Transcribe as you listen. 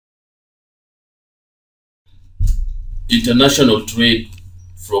international trade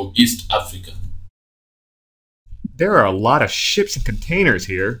from East Africa? There are a lot of ships and containers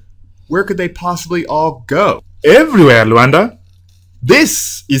here. Where could they possibly all go? Everywhere, Luanda.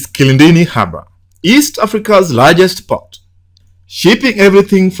 This is Kilindini Harbour, East Africa's largest port, shipping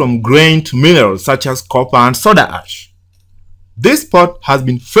everything from grain to minerals such as copper and soda ash. This port has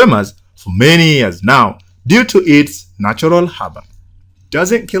been famous for many years now due to its natural harbour.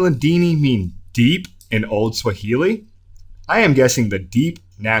 Doesn't Kilindini mean deep in Old Swahili? I am guessing the deep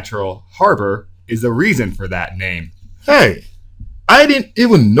natural harbor is the reason for that name. Hey, I didn't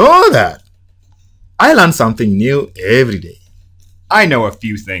even know that. I learn something new every day. I know a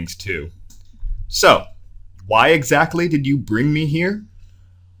few things too. So, why exactly did you bring me here?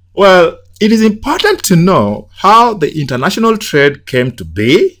 Well, it is important to know how the international trade came to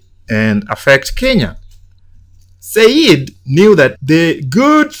be and affect Kenya. Said knew that the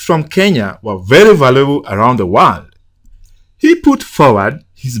goods from Kenya were very valuable around the world. He put forward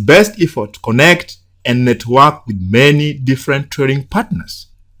his best effort to connect and network with many different trading partners.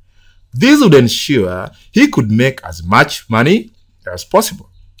 This would ensure he could make as much money as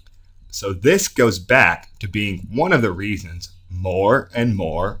possible. So this goes back to being one of the reasons more and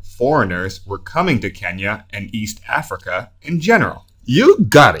more foreigners were coming to Kenya and East Africa in general. You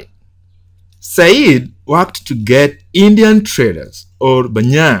got it. Said worked to get Indian traders or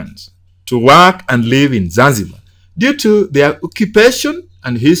Banyans to work and live in Zanzibar due to their occupation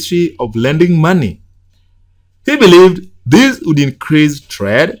and history of lending money. He believed this would increase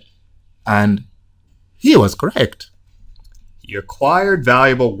trade, and he was correct. He acquired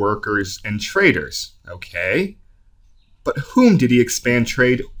valuable workers and traders, okay? But whom did he expand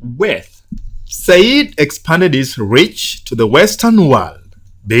trade with? Said expanded his reach to the Western world,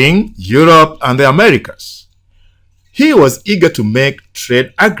 being Europe and the Americas. He was eager to make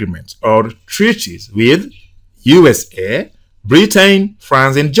trade agreements or treaties with USA, Britain,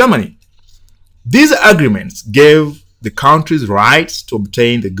 France, and Germany. These agreements gave the countries rights to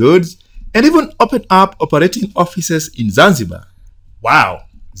obtain the goods and even opened up operating offices in Zanzibar. Wow,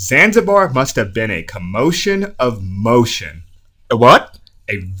 Zanzibar must have been a commotion of motion. A what?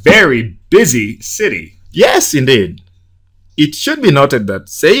 A very busy city. Yes, indeed. It should be noted that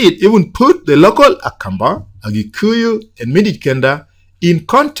Said even put the local Akamba, Agikuyu, and Midikenda in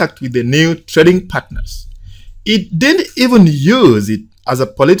contact with the new trading partners. It didn't even use it as a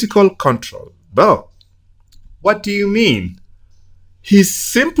political control, though. What do you mean? He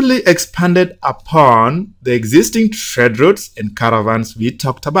simply expanded upon the existing trade routes and caravans we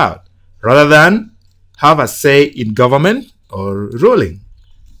talked about, rather than have a say in government or ruling.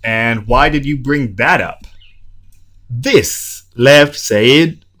 And why did you bring that up? This left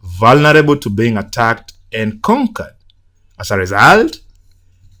Said vulnerable to being attacked and conquered. As a result,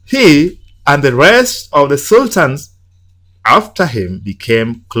 he and the rest of the sultans after him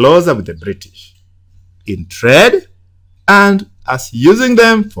became closer with the British in trade and as using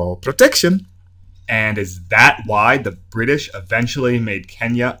them for protection. And is that why the British eventually made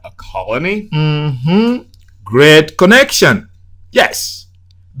Kenya a colony? Great connection. Yes,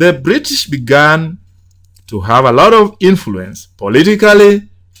 the British began to have a lot of influence politically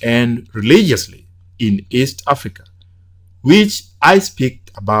and religiously in East Africa, which I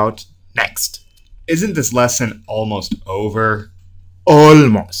speak about next. Isn't this lesson almost over?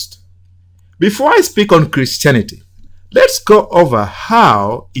 Almost. Before I speak on Christianity, let's go over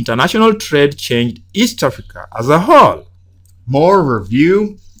how international trade changed East Africa as a whole. More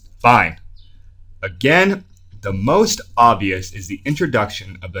review? Fine. Again, the most obvious is the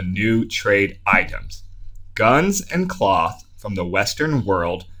introduction of the new trade items. Guns and cloth from the Western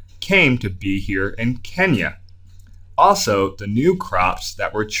world came to be here in Kenya. Also, the new crops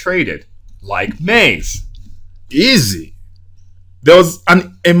that were traded, like maize. Easy. There was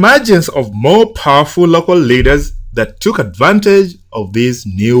an emergence of more powerful local leaders that took advantage of these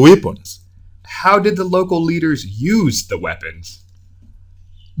new weapons. How did the local leaders use the weapons?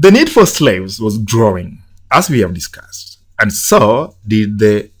 The need for slaves was growing, as we have discussed, and so did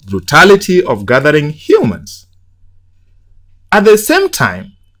the brutality of gathering humans. At the same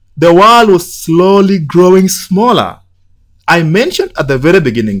time, the world was slowly growing smaller. I mentioned at the very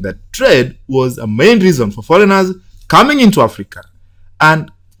beginning that trade was a main reason for foreigners coming into Africa, and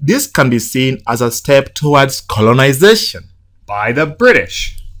this can be seen as a step towards colonization. By the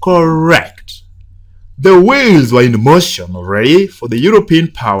British. Correct. The wheels were in motion already for the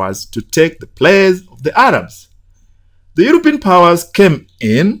European powers to take the place of the Arabs. The European powers came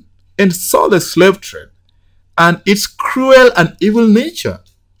in and saw the slave trade and its cruel and evil nature.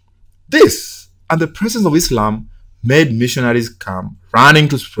 This and the presence of Islam made missionaries come running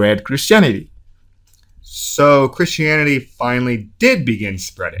to spread Christianity. So Christianity finally did begin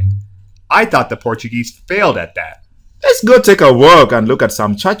spreading. I thought the Portuguese failed at that. Let's go take a walk and look at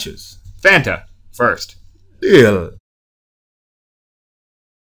some churches. Fanta, first. Deal.